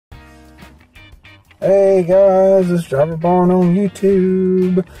Hey guys, it's Driver Barn on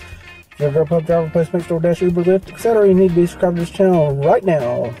YouTube. If you're a Grubhub driver, Postmates, DoorDash, Uber, Lyft, etc., you need to be subscribed to this channel right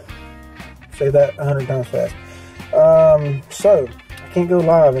now. Say that 100 times fast. So, I can't go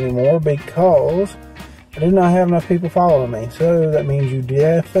live anymore because I do not have enough people following me. So, that means you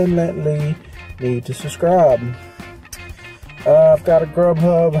definitely need to subscribe. I've got a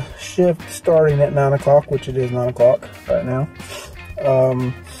Grubhub shift starting at 9 o'clock, which it is 9 o'clock right now.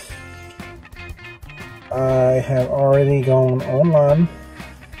 I have already gone online.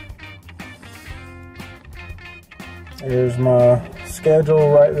 Here's my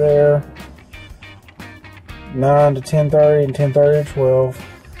schedule right there. 9 to 10:30 and 10:30 to 12.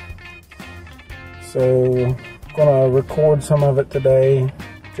 So I'm gonna record some of it today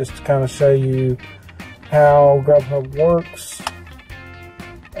just to kind of show you how Grubhub works,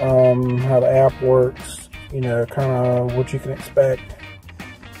 how the app works, you know, kind of what you can expect.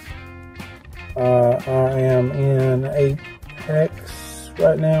 I am in Apex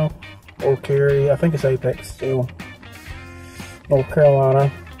right now, or Cary. I think it's Apex still, North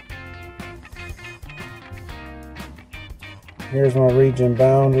Carolina. Here's my region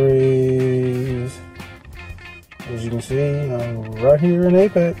boundaries. As you can see, I'm right here in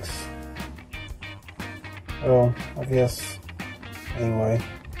Apex. Well, I guess, anyway.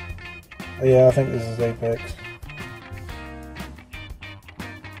 Yeah, I think this is Apex.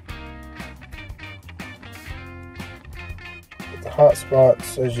 But the hot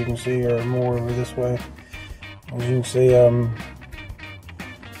spots, as you can see, are more over this way. As you can see,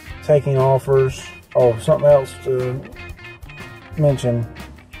 taking offers. Oh, something else to mention.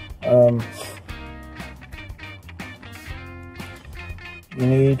 You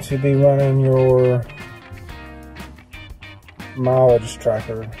need to be running your mileage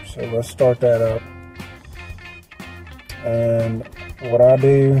tracker, so let's start that up. And what I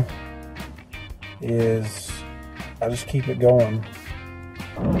do is I just keep it going.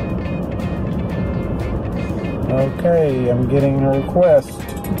 Okay, I'm getting a request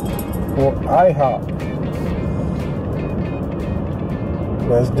for IHOP.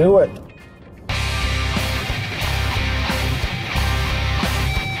 Let's do it.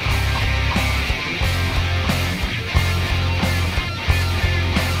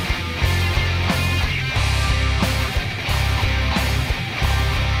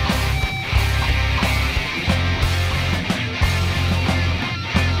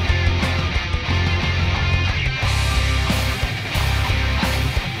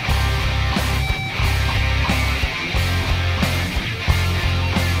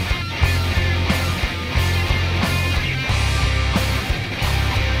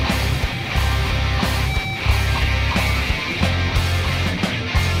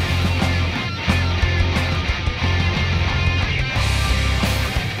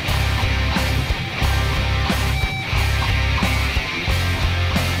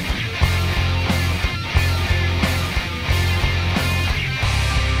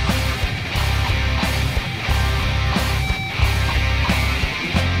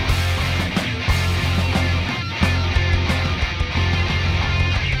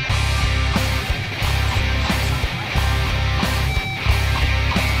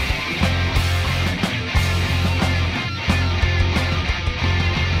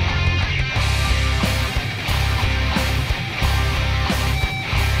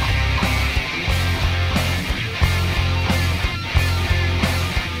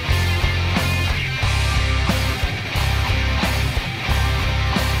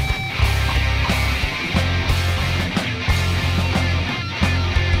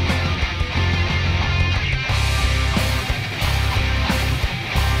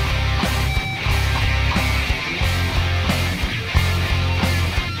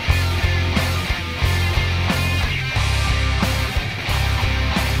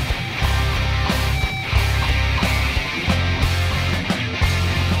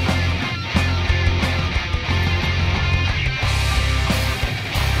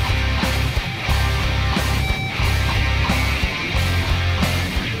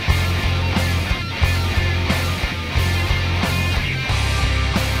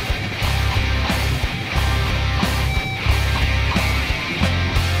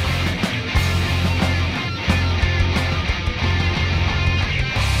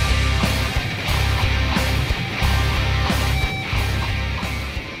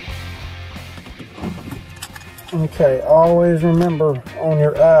 Okay, always remember on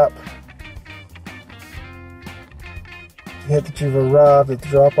your app to hit that you've arrived at the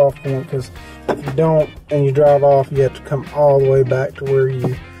drop-off point, because if you don't and you drive off, you have to come all the way back to where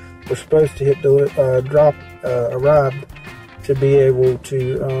you were supposed to hit arrived to be able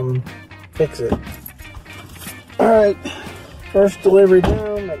to fix it. Alright, first delivery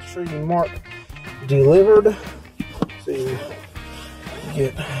down, make sure you mark delivered so you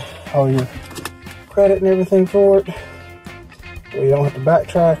get all your credit and everything for it. So you don't have to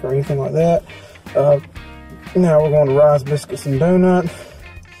backtrack or anything like that. Now we're going to Rice Biscuits and Donut.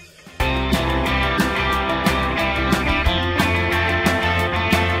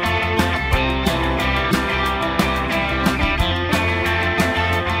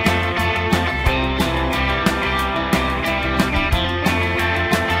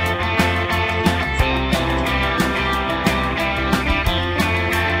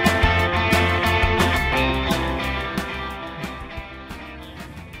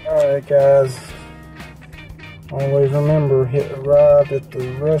 Alright guys, always remember, hit arrived at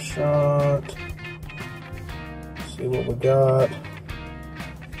the restaurant. See what we got.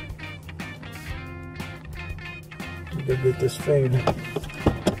 Go get this food.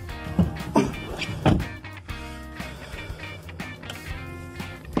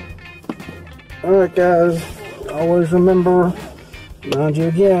 Alright guys, always remember, remind you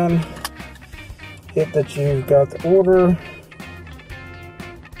again, hit that you've got the order.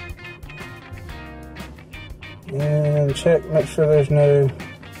 And check, make sure there's no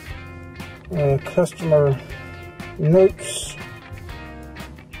customer notes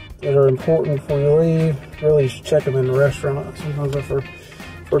that are important before you leave. Really just check them in the restaurant. Sometimes I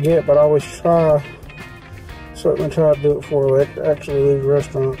forget, but I always certainly try to do it before I actually leave the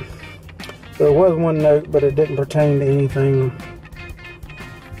restaurant. There was one note, but it didn't pertain to anything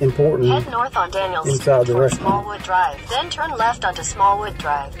important. Head north on Daniels inside the restaurant. Smallwood Drive, then turn left onto Smallwood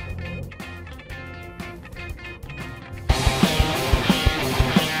Drive.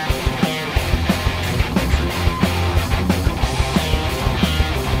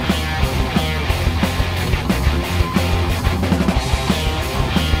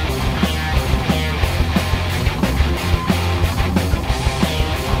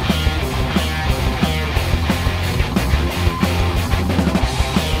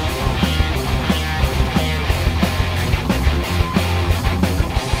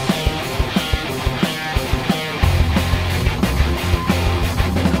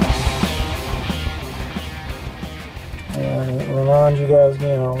 Remind you guys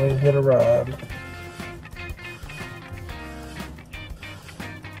again, always hit arrive.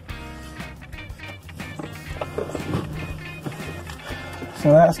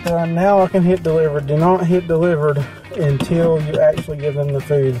 So that's done. Now I can hit delivered. Do not hit delivered until you actually give them the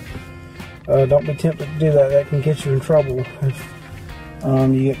food. Don't be tempted to do that. That can get you in trouble if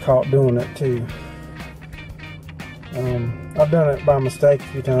you get caught doing it too. I've done it by mistake a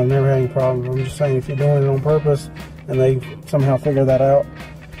few times, never had any problems. I'm just saying, if you're doing it on purpose and they somehow figure that out,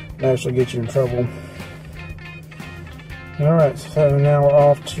 it actually gets you in trouble. Alright, so now we're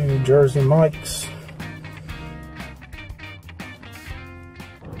off to Jersey Mike's.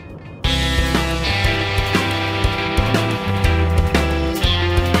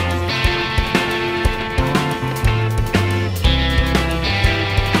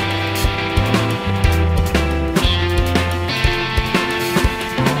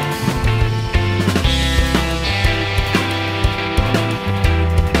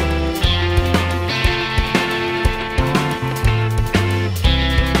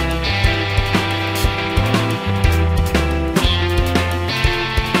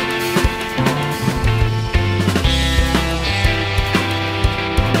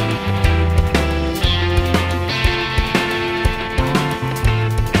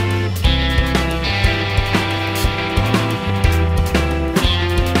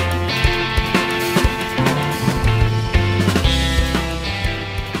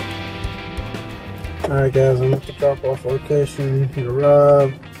 Alright guys, I'm at the drop-off location. Hit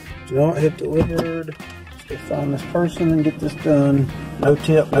arrive. Do not hit delivered. Let's go find this person and get this done. No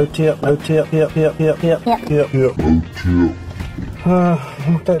tip, no tip, no tip, no tip. I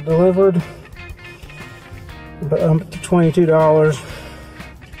want that delivered. But I'm up to $22.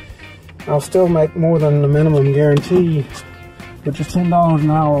 I'll still make more than the minimum guarantee, which is $10 an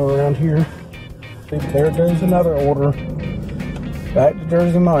hour around here. See, there goes another order. Back to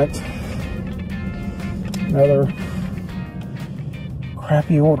Jersey Mike's. Another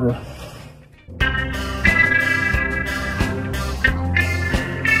crappy order.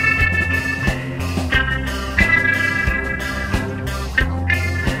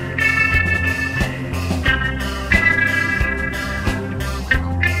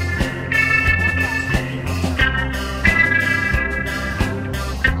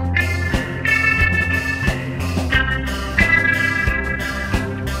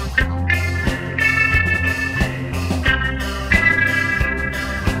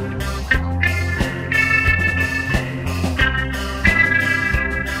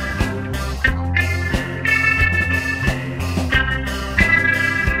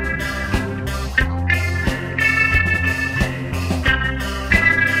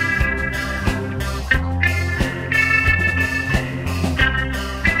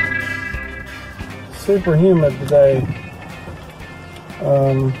 super humid today.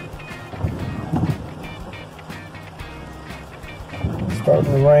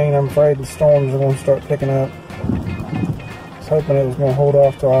 Starting to rain. I'm afraid the storms are going to start picking up. I was hoping it was going to hold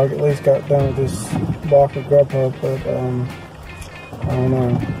off till I at least got done with this block of Grubhub, but I don't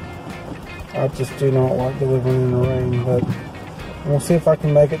know. I just do not like delivering in the rain, but we'll see if I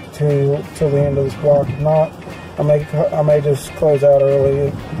can make it till the end of this block. If not, I may just close out early.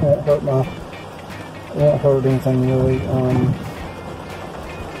 It won't hurt anything really.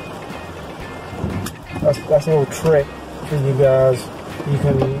 That's a little trick for you guys. You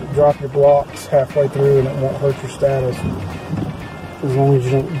can drop your blocks halfway through and it won't hurt your status, as long as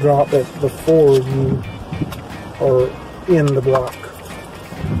you don't drop it before you are in the block.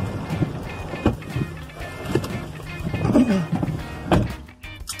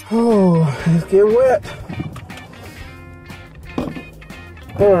 Oh, it's getting wet.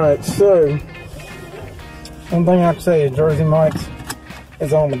 Alright, so one thing I can say is Jersey Mike's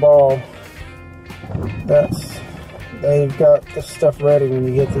is on the ball. They've got the stuff ready when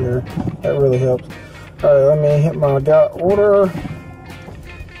you get there. That really helps. Alright, let me hit my got order.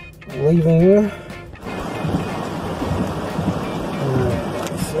 Leaving.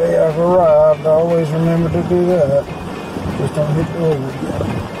 Say I've arrived. I always remember to do that. Just don't hit the order yet.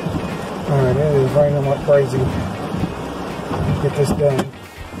 Alright, it is raining like crazy. Let's get this done.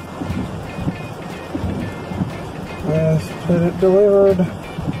 Let's get it delivered.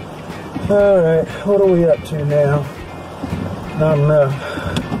 Alright, what are we up to now? Not enough.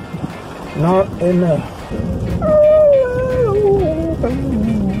 Not enough.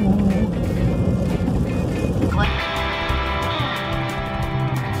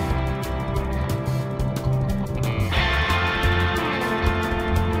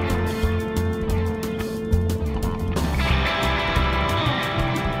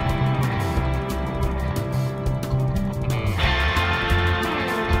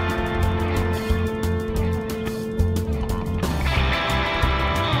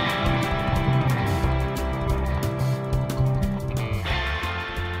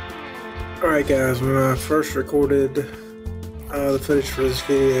 Alright guys, when I first recorded the footage for this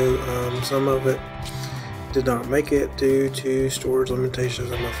video, some of it did not make it due to storage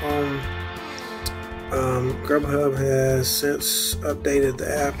limitations on my phone. Grubhub has since updated the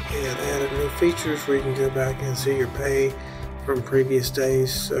app and added new features where you can go back and see your pay from previous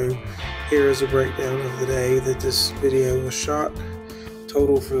days. So here is a breakdown of the day that this video was shot.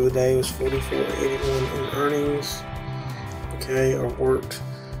 Total for the day was $44.81 in earnings. Okay, I worked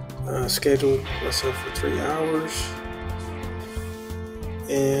scheduled myself for 3 hours,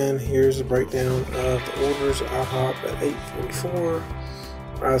 and here's a breakdown of the orders. IHOP at $8.44,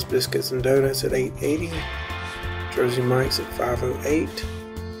 Rice Biscuits and Donuts at $8.80, Jersey Mike's at $5.08,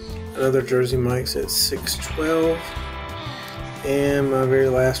 another Jersey Mike's at $6.12, and my very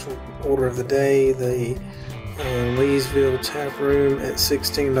last order of the day, the Leesville Tap Room at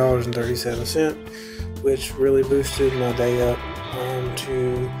 $16.37, which really boosted my day up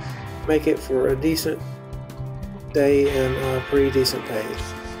to make it for a decent day and pretty decent pay.